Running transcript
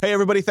Hey,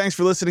 everybody. Thanks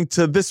for listening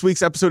to this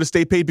week's episode of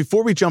Stay Paid.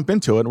 Before we jump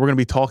into it, we're going to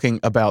be talking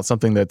about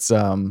something that's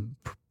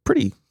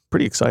pretty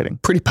exciting.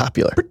 Pretty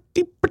popular.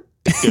 Pretty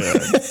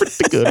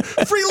good.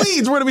 Free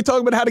leads. We're going to be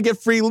talking about how to get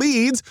free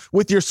leads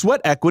with your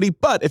sweat equity.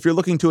 But if you're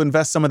looking to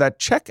invest some of that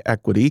check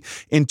equity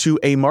into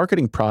a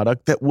marketing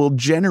product that will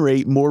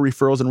generate more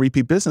referrals and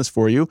repeat business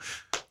for you,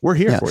 we're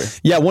here for you.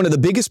 Yeah, one of the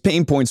biggest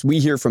pain points we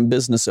hear from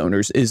business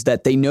owners is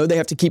that they know they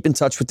have to keep in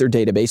touch with their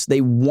database.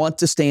 They want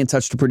to stay in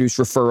touch to produce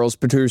referrals,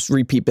 produce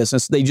repeat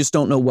business. They just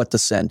don't know what to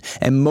send.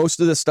 And most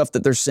of the stuff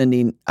that they're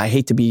sending, I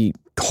hate to be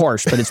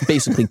harsh, but it's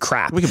basically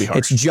crap. We can be harsh.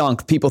 It's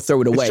junk. People throw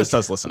it away. It's just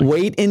us listening.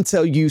 Wait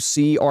until you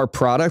see our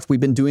product.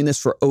 We've been doing this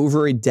for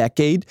over a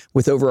decade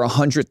with over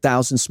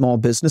 100,000 small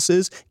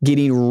businesses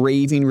getting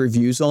raving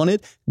reviews on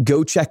it.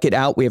 Go check it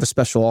out. We have a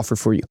special offer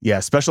for you.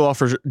 Yeah, special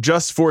offer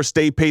just for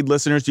Stay Paid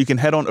listeners. You can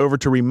head on over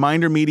to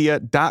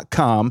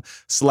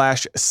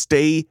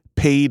remindermedia.com/stay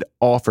paid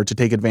offer to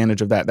take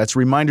advantage of that. That's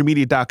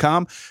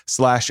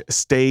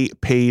remindermedia.com/stay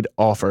paid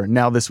offer.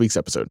 Now this week's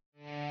episode.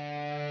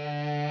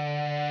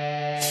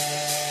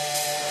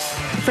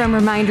 From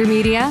Reminder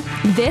Media,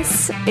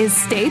 this is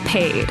Stay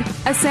Paid,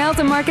 a sales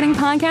and marketing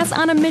podcast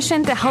on a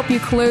mission to help you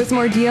close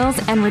more deals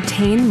and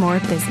retain more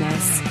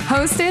business.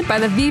 Hosted by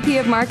the VP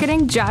of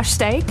Marketing, Josh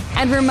Stake,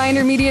 and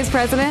Reminder Media's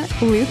president,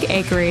 Luke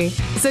Akery.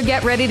 So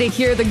get ready to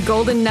hear the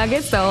golden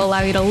nuggets that will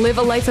allow you to live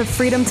a life of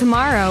freedom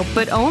tomorrow,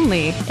 but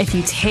only if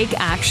you take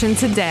action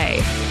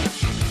today.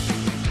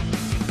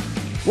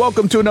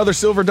 Welcome to another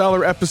Silver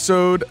Dollar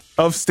episode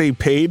of Stay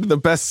Paid, the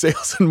best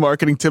sales and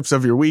marketing tips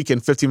of your week in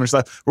 15 minutes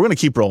left. We're going to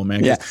keep rolling,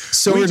 man. Yeah,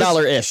 Silver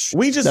Dollar-ish.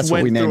 We just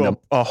went through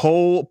a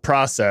whole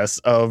process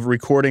of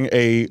recording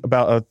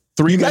about a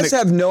 3 minute. You guys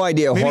have no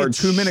idea how hard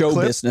 2 minute show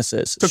clip. business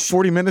is. Took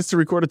 40 minutes to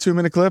record a 2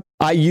 minute clip.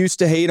 I used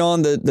to hate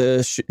on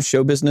the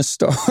show business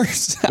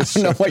stars. I don't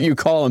know what you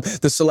call them.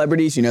 The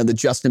celebrities, the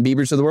Justin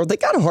Biebers of the world. They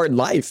got a hard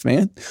life,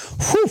 man.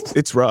 Whew.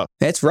 It's rough.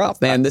 It's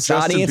rough, man. This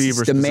Justin audience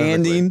Bieber is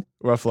demanding.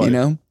 Rough life.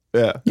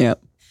 Yeah.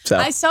 So.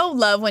 I so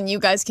love when you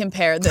guys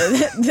compare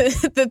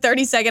the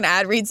 30-second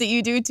ad reads that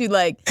you do to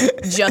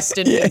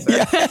Justin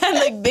Bieber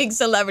and big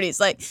celebrities.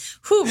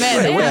 Whew,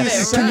 man, they have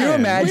it. Can you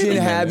imagine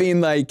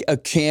having a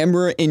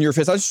camera in your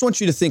face? I just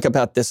want you to think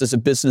about this as a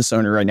business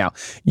owner right now.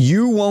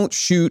 You won't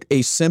shoot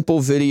a simple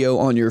video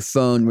on your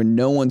phone when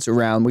no one's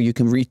around where you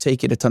can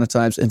retake it a ton of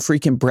times and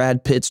freaking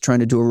Brad Pitt's trying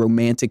to do a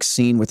romantic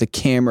scene with a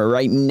camera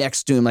right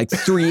next to him,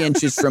 3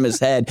 inches from his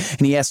head,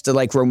 and he has to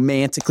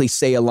romantically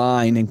say a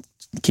line and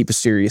keep a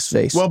serious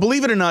face. Well,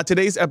 believe it or not,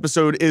 today's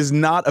episode is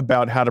not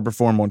about how to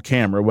perform on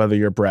camera, whether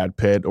you're Brad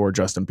Pitt or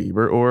Justin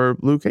Bieber or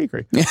Luke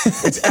Akery.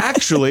 It's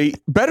actually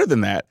better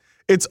than that.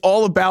 It's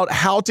all about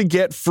how to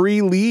get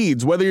free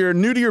leads. Whether you're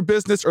new to your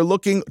business or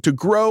looking to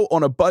grow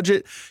on a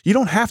budget, you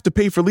don't have to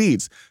pay for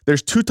leads.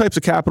 There's two types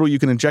of capital you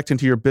can inject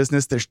into your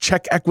business. There's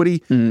check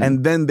equity,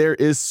 and then there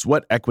is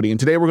sweat equity. And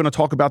today we're going to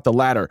talk about the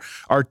latter.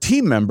 Our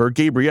team member,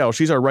 Gabrielle,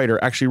 she's our writer,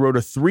 actually wrote a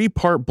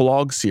 3-part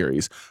blog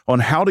series on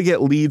how to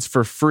get leads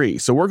for free.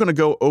 So we're going to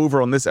go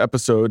over on this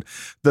episode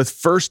the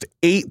first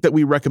 8 that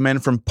we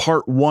recommend from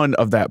part 1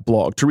 of that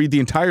blog. To read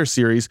the entire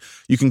series,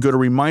 you can go to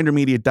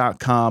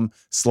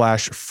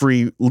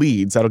remindermedia.com/free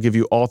leads. That'll give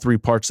you all 3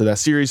 parts of that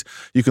series.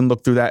 You can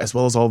look through that as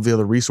well as all the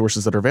other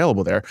resources that are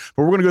available there.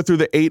 But we're going to go through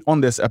the 8 on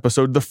this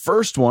episode. The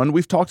first one,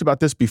 we've talked about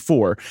this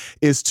before,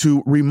 is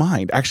to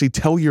actually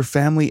tell your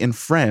family and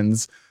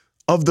friends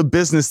of the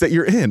business that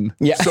you're in.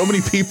 Yeah. So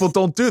many people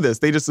don't do this.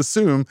 They just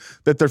assume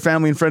that their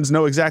family and friends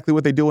know exactly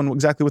what they do and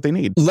exactly what they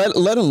need.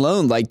 Let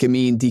alone,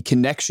 the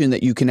connection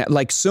that you can have.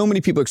 So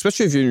many people,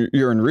 especially if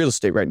you're in real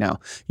estate right now,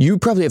 you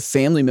probably have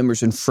family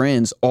members and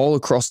friends all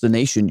across the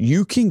nation.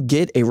 You can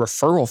get a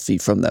referral fee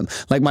from them.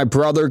 My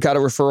brother got a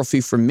referral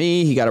fee from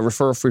me. He got a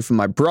referral fee from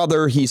my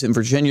brother. He's in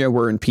Virginia.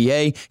 We're in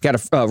PA. Got a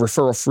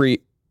referral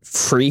fee. A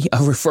free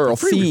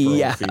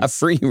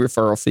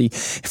referral fee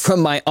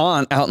from my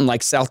aunt out in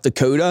South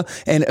Dakota.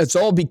 And it's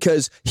all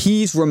because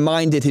he's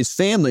reminded his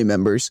family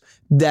members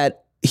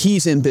that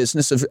he's in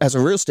business as a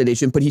real estate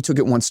agent, but he took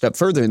it one step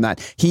further than that.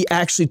 He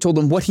actually told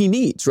them what he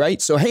needs,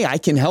 right? So, hey, I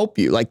can help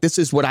you. This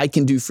is what I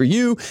can do for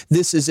you.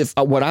 This is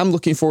what I'm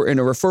looking for in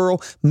a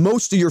referral.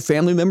 Most of your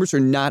family members are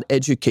not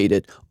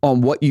educated on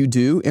what you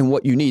do and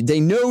what you need. They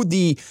know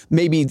the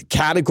maybe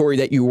category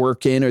that you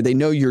work in, or they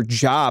know your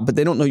job, but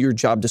they don't know your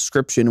job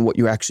description and what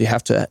you actually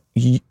have to,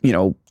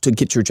 to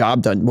get your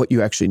job done, what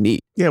you actually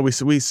need. Yeah, we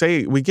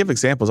give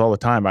examples all the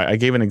time. I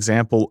gave an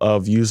example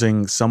of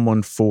using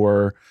someone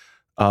for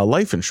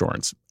life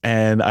insurance.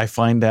 And I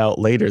find out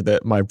later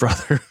that my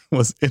brother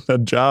was in a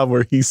job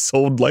where he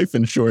sold life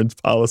insurance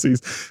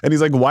policies. And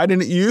he's like, why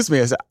didn't you use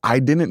me? I said, I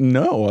didn't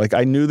know.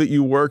 I knew that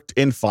you worked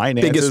in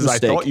finances. Biggest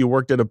mistake. I thought you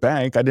worked at a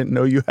bank. I didn't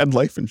know you had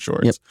life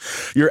insurance. Yep.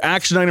 Your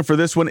action item for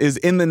this one is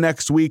in the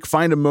next week,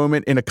 find a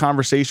moment in a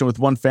conversation with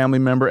one family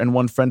member and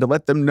one friend to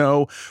let them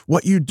know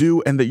what you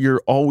do and that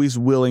you're always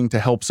willing to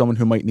help someone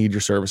who might need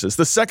your services.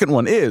 The second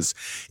one is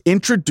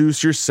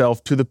introduce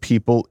yourself to the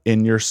people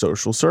in your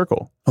social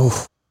circle.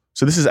 Oh.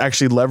 So this is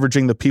actually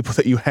leveraging the people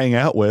that you hang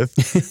out with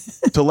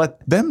to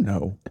let them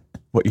know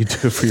what you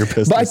do for your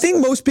business. But I think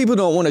most people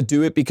don't want to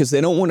do it because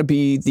they don't want to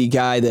be the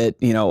guy that,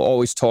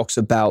 always talks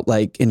about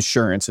like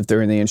insurance if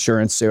they're in the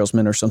insurance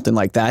salesman or something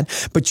like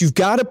that. But you've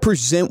got to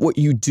present what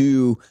you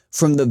do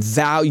from the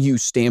value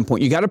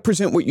standpoint. You got to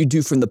present what you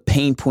do from the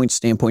pain point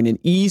standpoint. An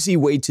easy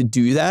way to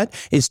do that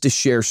is to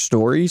share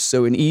stories.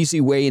 So an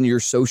easy way in your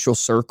social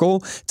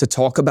circle to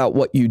talk about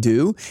what you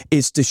do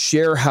is to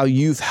share how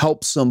you've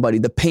helped somebody,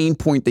 the pain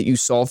point that you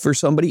solve for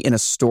somebody in a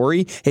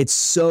story. It's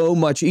so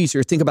much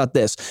easier. Think about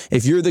this.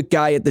 If you're the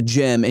guy at the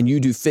gym and you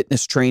do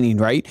fitness training,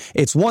 right?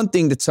 It's one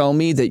thing to tell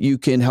me that you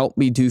can help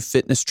me do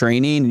fitness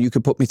training and you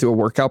can put me through a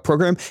workout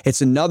program.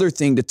 It's another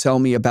thing to tell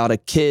me about a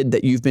kid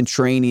that you've been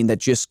training that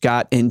just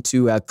got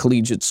into a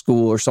collegiate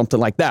school or something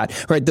like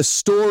that, right? The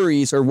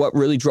stories are what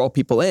really draw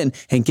people in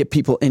and get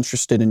people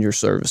interested in your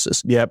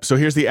services. Yep. So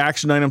here's the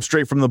action item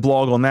straight from the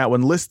blog on that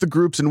one. List the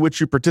groups in which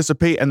you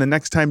participate, and the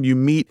next time you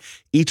meet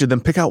each of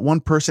them, pick out one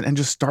person and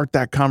just start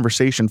that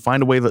conversation.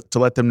 Find a way to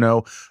let them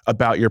know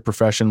about your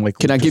profession. Like,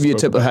 can I give you a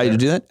tip of how you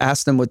do that?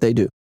 Ask them what they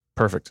do.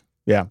 Perfect.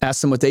 Yeah.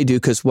 Ask them what they do,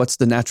 because what's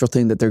the natural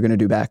thing that they're going to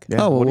do back?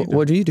 Yeah.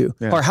 What do you do?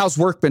 Yeah. Or how's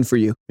work been for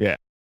you? Yeah.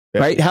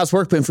 Right? How's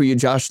work been for you,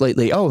 Josh,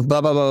 lately? Oh, blah,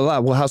 blah, blah, blah.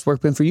 Well, how's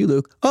work been for you,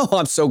 Luke? Oh,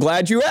 I'm so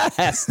glad you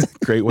asked.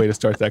 Great way to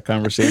start that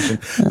conversation.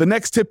 The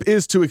next tip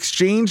is to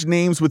exchange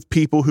names with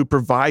people who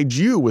provide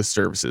you with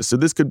services. So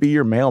this could be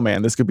your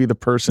mailman. This could be the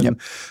person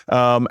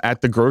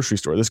at the grocery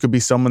store. This could be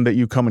someone that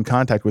you come in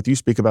contact with. You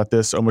speak about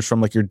this almost from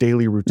like your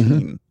daily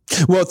routine.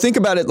 Well, think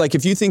about it. Like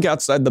if you think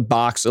outside the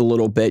box a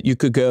little bit, you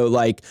could go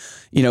like,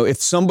 if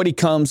somebody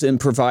comes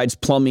and provides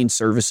plumbing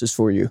services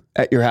for you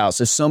at your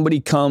house, if somebody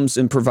comes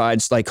and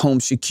provides like home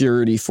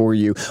security for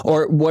you,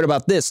 or what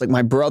about this? Like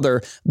my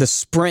brother, the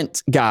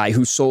Sprint guy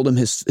who sold him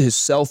his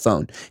cell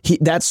phone,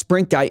 that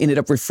Sprint guy ended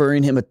up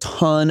referring him a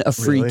ton of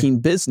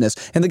freaking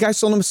business, and the guy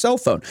sold him a cell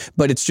phone.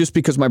 But it's just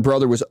because my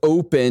brother was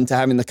open to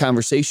having the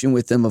conversation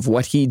with him of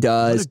what he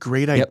does. What a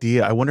great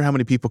idea. I wonder how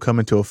many people come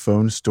into a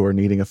phone store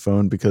needing a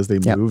phone because they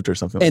moved or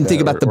something and like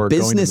think that, about the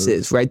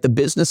businesses, right? The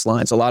business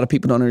lines. A lot of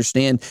people don't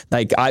understand.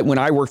 Like when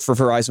I worked for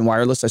Verizon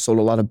Wireless, I sold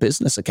a lot of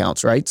business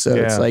accounts, right? So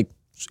it's like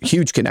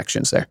huge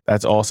connections there.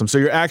 That's awesome. So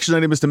your action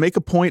item is to make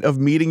a point of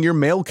meeting your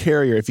mail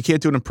carrier. If you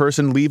can't do it in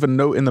person, leave a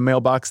note in the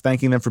mailbox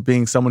thanking them for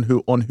being someone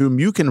on whom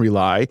you can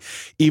rely,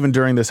 even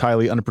during this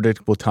highly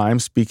unpredictable time.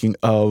 Speaking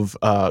of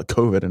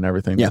COVID and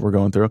everything that we're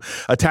going through,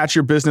 attach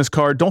your business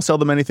card. Don't sell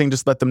them anything.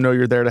 Just let them know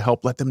you're there to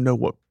help. Let them know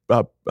what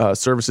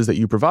services that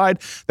you provide.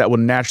 That will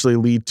naturally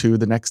lead to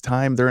the next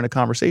time they're in a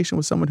conversation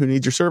with someone who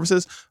needs your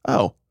services.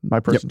 Oh, my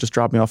person just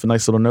dropped me off a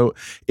nice little note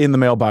in the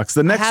mailbox.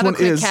 The next one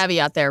is... I have a quick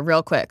caveat there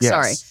real quick. Yes.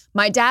 Sorry.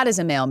 My dad is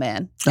a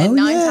mailman. And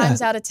 9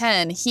 times out of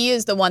 10, he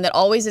is the one that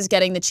always is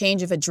getting the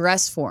change of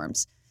address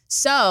forms.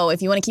 So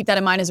if you want to keep that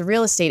in mind as a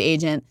real estate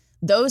agent,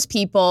 those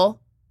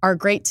people are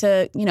great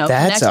to,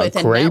 connect with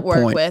and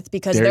network with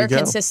because they're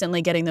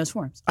consistently getting those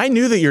forms. I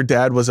knew that your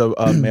dad was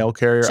a mail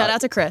carrier. Shout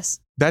out to Chris.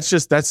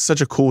 That's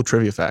such a cool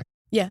trivia fact.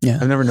 Yeah.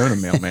 I've never known a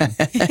mailman.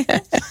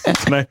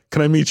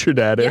 Can I meet your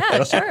dad?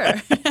 Yeah,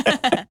 sure.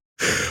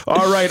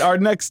 All right. Our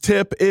next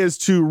tip is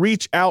to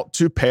reach out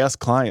to past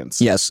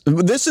clients. Yes.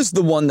 This is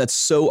the one that's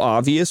so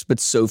obvious, but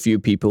so few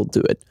people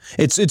do it.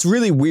 It's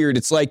really weird.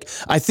 It's like,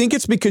 I think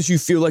it's because you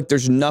feel like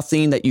there's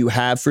nothing that you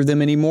have for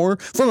them anymore.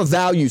 From a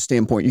value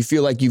standpoint, you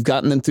feel like you've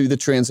gotten them through the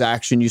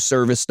transaction, you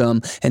serviced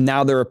them, and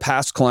now they're a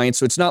past client.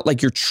 So it's not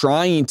like you're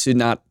trying to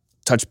not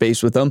touch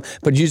base with them,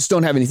 but you just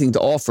don't have anything to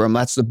offer them.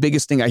 That's the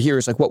biggest thing I hear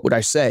is like, what would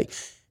I say?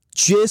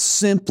 Just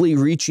simply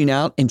reaching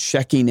out and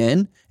checking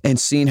in and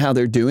seeing how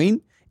they're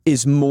doing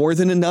is more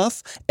than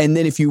enough. And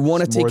then if you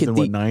want to take it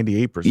more than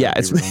 98%. Yeah,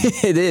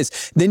 it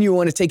is. Then you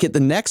want to take it the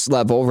next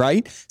level,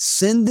 right?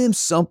 Send them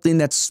something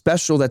that's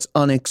special, that's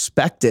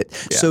unexpected.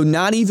 Yeah. So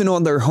not even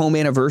on their home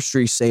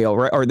anniversary sale,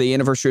 right? Or the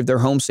anniversary of their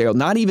home sale,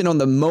 not even on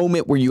the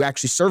moment where you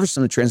actually service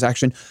them the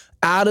transaction,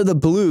 out of the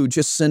blue,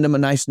 just send them a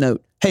nice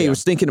note. Hey, I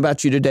was thinking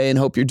about you today and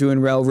hope you're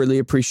doing well. Really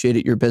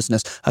appreciated your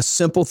business. A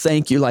simple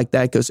thank you like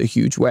that goes a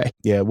huge way.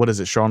 Yeah. What is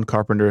it? Sean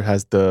Carpenter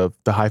has the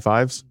high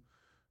fives.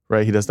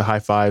 Right, he does the high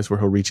fives where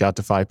he'll reach out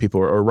to 5 people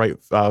or write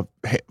 5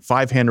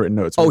 handwritten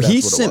notes. Oh, he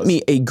sent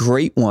me a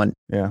great one.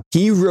 Yeah,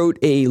 he wrote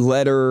a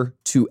letter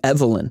to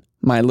Evelyn,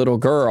 my little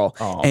girl,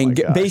 and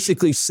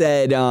basically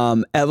said,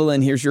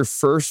 Evelyn, here's your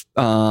first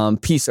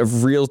piece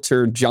of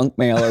realtor junk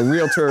mail or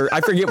realtor,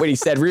 I forget what he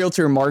said,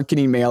 realtor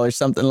marketing mail or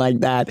something like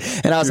that.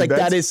 And I was like,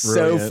 that is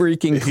brilliant. So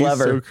freaking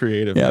clever. He's so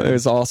creative. Yeah, it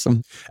was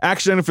awesome.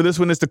 Action item for this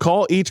one is to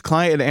call each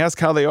client and ask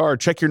how they are.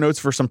 Check your notes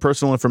for some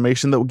personal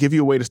information that will give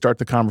you a way to start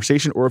the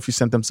conversation. Or if you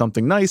sent them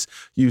something nice,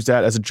 use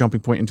that as a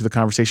jumping point into the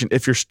conversation.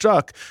 If you're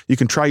stuck, you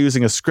can try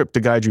using a script to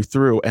guide you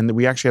through. And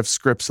we actually have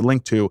scripts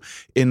linked to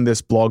in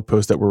this blog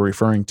post that we're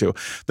referring to. do.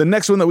 The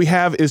next one that we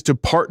have is to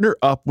partner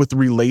up with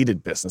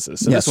related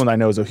businesses. So this one I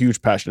know is a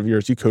huge passion of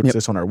yours. You coach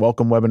this on our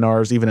welcome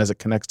webinars, even as it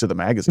connects to the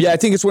magazine. Yeah, I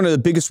think it's one of the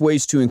biggest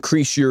ways to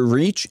increase your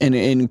reach and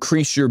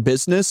increase your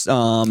business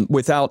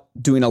without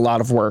doing a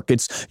lot of work.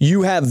 It's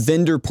you have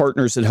vendor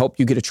partners that help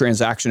you get a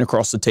transaction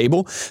across the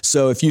table.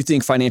 So if you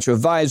think financial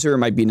advisor, it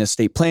might be an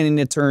estate planning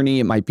attorney,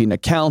 it might be an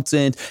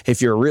accountant.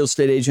 If you're a real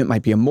estate agent, it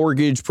might be a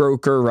mortgage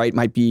broker, right?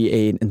 Might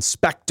be an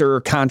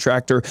inspector,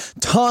 contractor,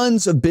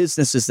 tons of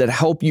businesses that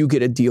help you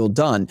get a deal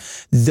done.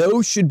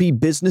 Those should be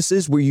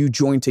businesses where you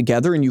join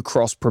together and you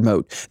cross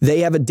promote. They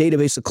have a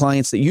database of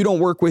clients that you don't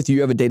work with.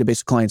 You have a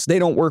database of clients they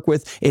don't work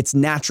with. It's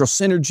natural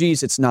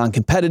synergies. It's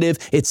non-competitive.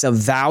 It's a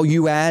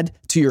value add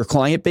to your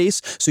client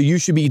base. So you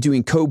should be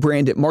doing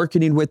co-branded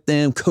marketing with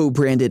them,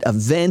 co-branded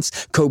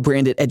events,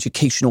 co-branded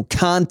educational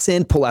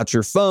content. Pull out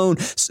your phone,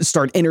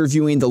 start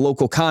interviewing the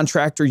local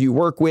contractor you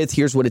work with.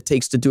 Here's what it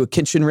takes to do a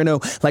kitchen reno.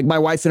 Like my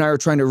wife and I are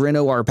trying to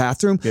reno our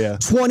bathroom. Yeah.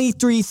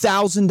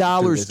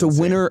 $23,000 to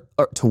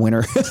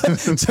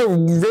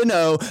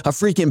reno a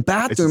freaking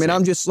bathroom. And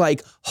I'm just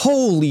like,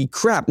 holy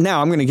crap.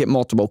 Now I'm going to get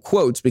multiple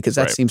quotes because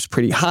that seems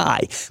pretty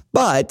high.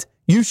 But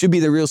you should be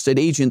the real estate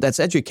agent that's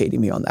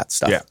educating me on that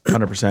stuff. Yeah,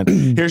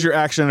 100%. Here's your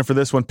action item for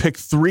this one. Pick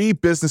 3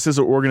 businesses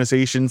or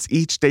organizations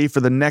each day for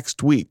the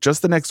next week,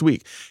 just the next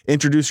week.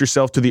 Introduce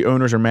yourself to the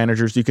owners or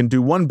managers. You can do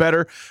one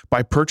better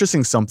by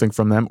purchasing something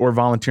from them or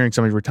volunteering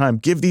some of your time.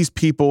 Give these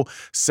people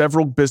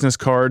several business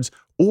cards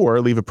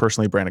or leave a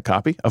personally branded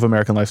copy of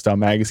American Lifestyle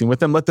Magazine with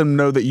them. Let them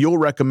know that you'll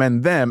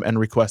recommend them and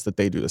request that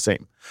they do the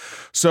same.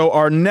 So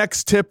our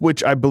next tip,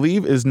 which I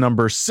believe is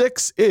number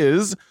 6,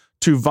 is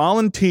to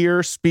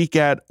volunteer, speak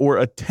at, or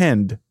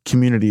attend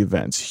community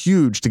events.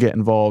 Huge to get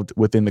involved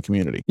within the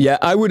community. Yeah,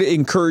 I would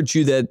encourage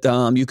you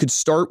that you could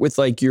start with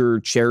like your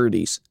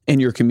charities in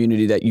your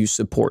community that you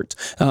support.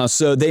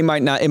 So it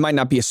might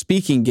not be a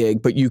speaking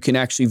gig, but you can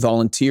actually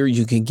volunteer.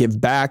 You can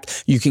give back.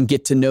 You can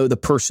get to know the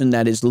person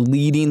that is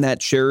leading that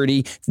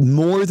charity.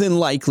 More than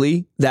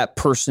likely, that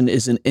person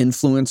is an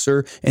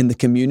influencer in the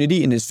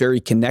community and is very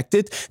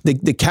connected.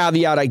 The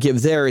caveat I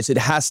give there is it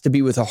has to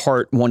be with a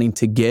heart wanting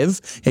to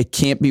give. It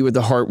can't be with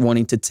the heart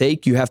wanting to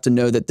take. You have to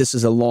know that this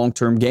is a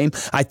long-term game.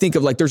 I think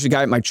of there's a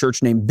guy at my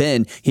church named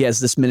Ben. He has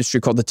this ministry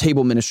called the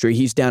Table Ministry.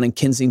 He's down in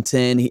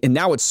Kensington, and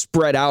now it's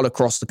spread out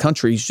across the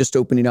country. He's just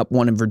opening up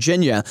one in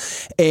Virginia,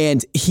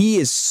 and he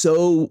is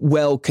so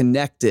well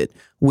connected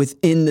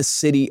within the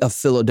city of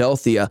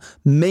Philadelphia,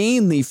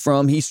 mainly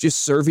from he's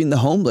just serving the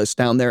homeless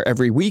down there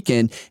every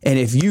weekend. And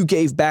if you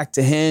gave back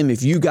to him,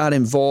 if you got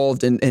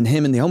involved in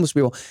him and the homeless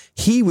people,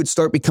 he would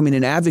start becoming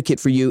an advocate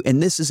for you.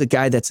 And this is a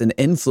guy that's an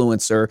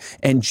influencer,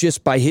 and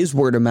just by his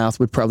word of mouth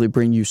would probably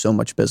bring you so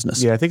much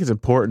business. Yeah, I think it's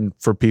important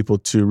for people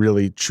to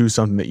really choose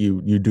something that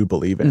you do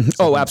believe in.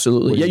 Oh,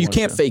 absolutely. Yeah, you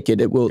can't fake it.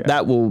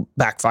 That will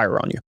backfire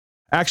on you.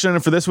 Action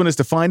item for this one is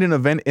to find an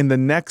event in the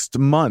next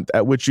month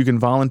at which you can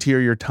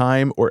volunteer your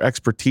time or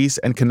expertise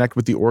and connect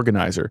with the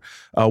organizer.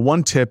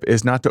 One tip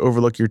is not to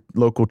overlook your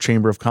local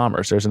chamber of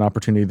commerce. There's an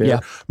opportunity there. Yeah.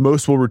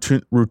 Most will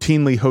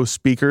routinely host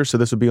speakers, so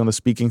this would be on the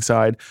speaking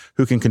side,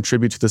 who can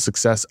contribute to the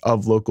success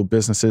of local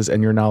businesses,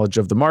 and your knowledge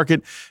of the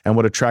market and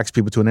what attracts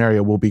people to an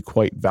area will be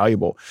quite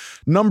valuable.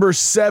 Number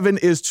 7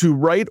 is to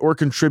write or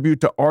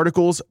contribute to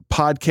articles,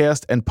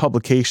 podcasts, and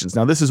publications.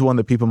 Now, this is one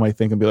that people might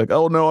think and be like,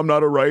 oh, no, I'm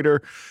not a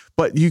writer.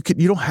 But you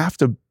don't have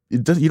to.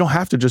 You don't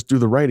have to just do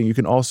the writing. You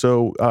can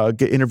also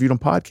get interviewed on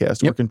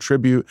podcasts or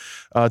contribute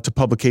to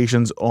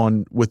publications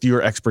with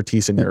your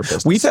expertise in your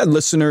business. We've had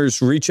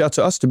listeners reach out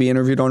to us to be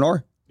interviewed on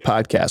our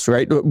podcast,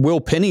 right? Will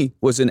Penny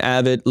was an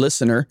avid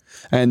listener,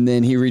 and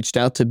then he reached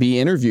out to be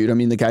interviewed. I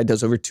mean, the guy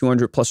does over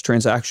 200 plus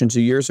transactions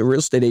a year as a real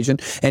estate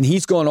agent, and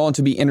he's gone on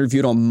to be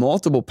interviewed on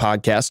multiple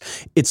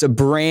podcasts. It's a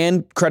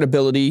brand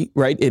credibility,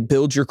 right? It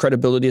builds your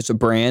credibility as a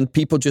brand.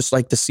 People just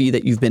like to see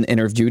that you've been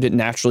interviewed. It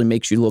naturally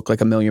makes you look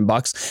like $1 million.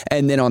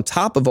 And then on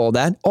top of all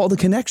that, all the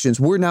connections.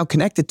 We're now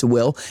connected to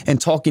Will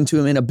and talking to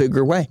him in a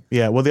bigger way.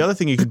 Yeah. Well, the other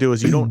thing you can do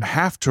is you don't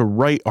have to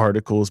write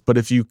articles, but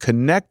if you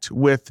connect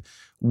with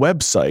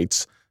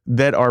websites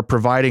that are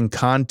providing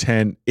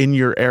content in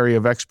your area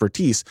of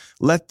expertise,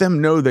 let them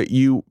know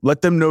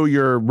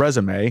your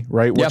resume,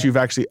 right? What you've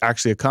actually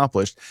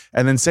accomplished,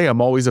 and then say,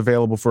 I'm always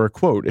available for a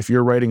quote. If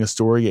you're writing a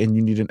story and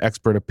you need an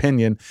expert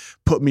opinion,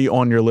 put me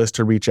on your list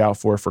to reach out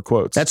for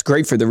quotes. That's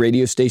great for the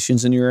radio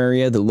stations in your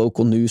area, the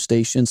local news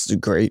stations. It's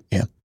great.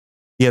 Yeah.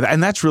 Yeah,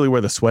 and that's really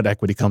where the sweat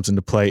equity comes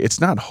into play.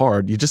 It's not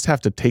hard. You just have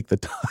to take the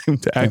time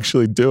to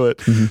actually do it.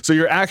 Mm-hmm. So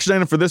your action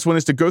item for this one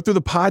is to go through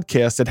the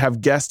podcasts that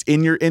have guests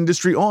in your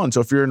industry on. So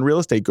if you're in real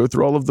estate, go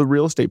through all of the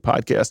real estate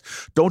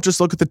podcasts. Don't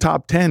just look at the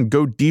top 10.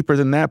 Go deeper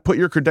than that. Put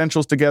your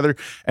credentials together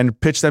and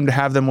pitch them to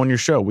have them on your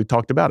show. We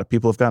talked about it.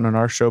 People have gotten on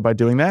our show by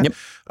doing that.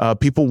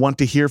 Yep. People want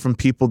to hear from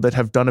people that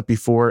have done it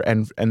before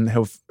and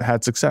have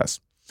had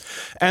success.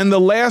 And the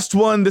last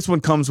one, this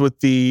one comes with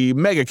the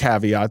mega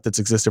caveat that's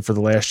existed for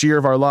the last year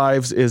of our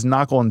lives, is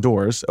knock on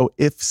doors. Oh,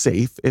 if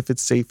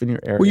it's safe in your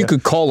area. Well, you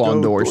could call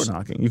on doors. Door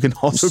knocking. You can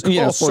also call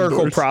on circle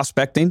doors.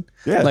 Prospecting.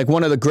 Yeah. Like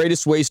one of the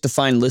greatest ways to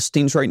find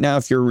listings right now,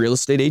 if you're a real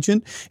estate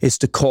agent, is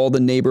to call the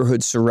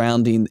neighborhood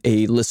surrounding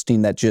a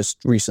listing that just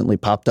recently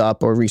popped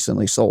up or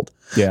recently sold.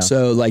 Yeah.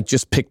 So like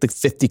just pick the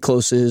 50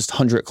 closest,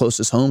 100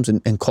 closest homes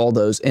and call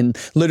those and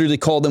literally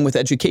call them with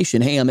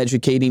education. Hey, I'm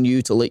educating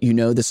you to let you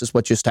know this is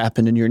what just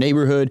happened in your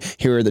neighborhood.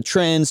 Here are the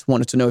trends.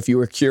 Wanted to know if you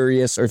were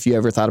curious or if you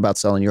ever thought about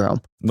selling your home.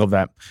 Love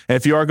that. And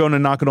if you are going to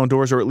knocking on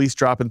doors or at least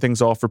dropping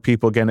things off for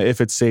people, again, if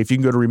it's safe, you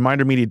can go to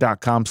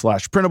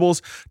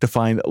remindermedia.com/printables to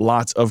find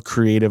lots of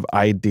creative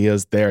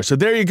ideas there. So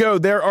there you go.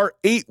 There are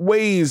 8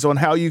 ways on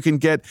how you can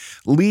get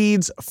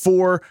leads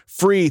for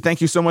free. Thank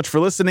you so much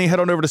for listening. Head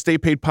on over to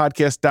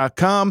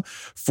staypaidpodcast.com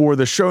for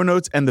the show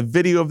notes and the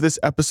video of this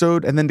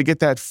episode. And then to get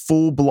that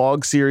full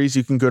blog series,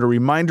 you can go to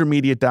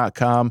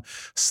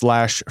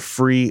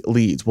remindermedia.com/free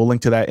leads. We'll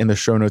link to that in the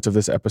show notes of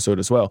this episode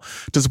as well.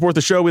 To support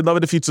the show, we'd love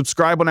it if you'd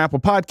subscribe on Apple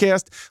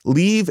Podcast,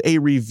 leave a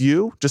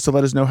review just to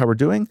let us know how we're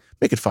doing.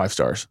 Make it 5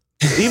 stars.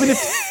 Even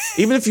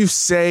if you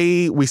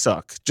say we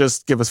suck,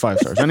 just give us 5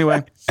 stars.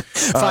 Anyway,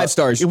 5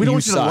 stars. We don't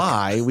want you to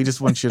lie. We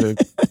just want you to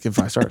give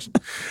 5 stars.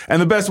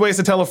 And the best way is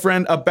to tell a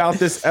friend about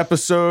this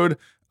episode.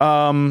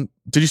 Did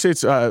you say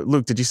it's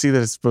Luke? Did you see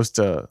that it's supposed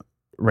to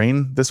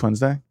rain this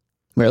Wednesday?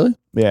 Really?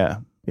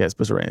 Yeah, it's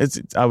supposed to rain.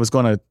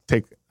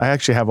 I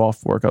actually have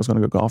off work. I was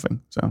going to go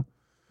golfing. So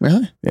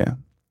really? Yeah.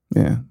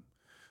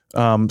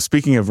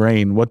 Speaking of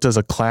rain, what does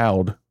a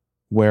cloud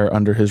wear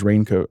under his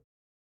raincoat?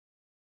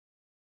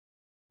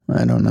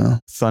 I don't know.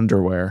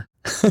 Thunderwear.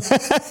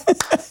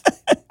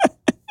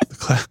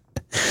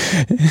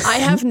 I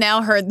have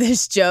now heard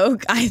this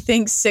joke, I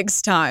think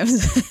 6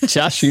 times.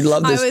 Josh, you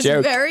love this joke. I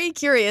was very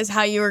curious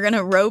how you were going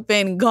to rope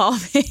in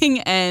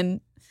golfing,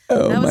 and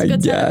that was my a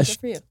good gosh. Good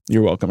for you.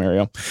 You're welcome,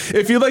 Ariel.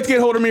 If you'd like to get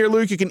hold of me or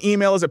Luke, you can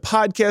email us at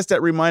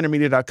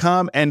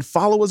podcast@remindermedia.com and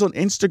follow us on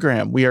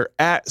Instagram. We are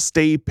at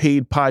Stay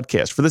Paid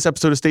Podcast. For this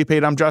episode of Stay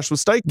Paid, I'm Joshua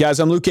Stike. Guys,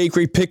 I'm Luke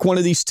Acree. Pick one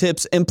of these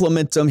tips,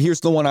 implement them.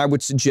 Here's the one I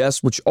would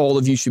suggest, which all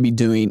of you should be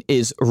doing,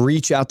 is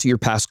reach out to your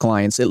past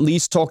clients. At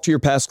least talk to your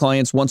past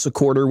clients once a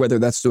quarter, whether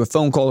that's through a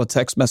phone call, a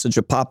text message,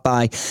 a pop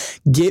by.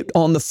 Get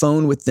on the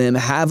phone with them,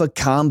 have a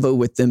convo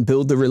with them,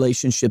 build the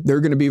relationship.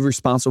 They're going to be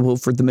responsible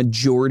for the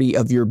majority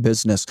of your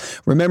business.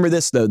 Remember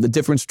this, though, the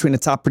difference between a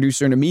top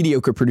producer and a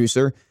mediocre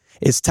producer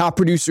is top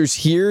producers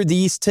hear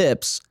these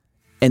tips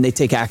and they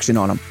take action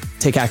on them.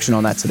 Take action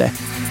on that today.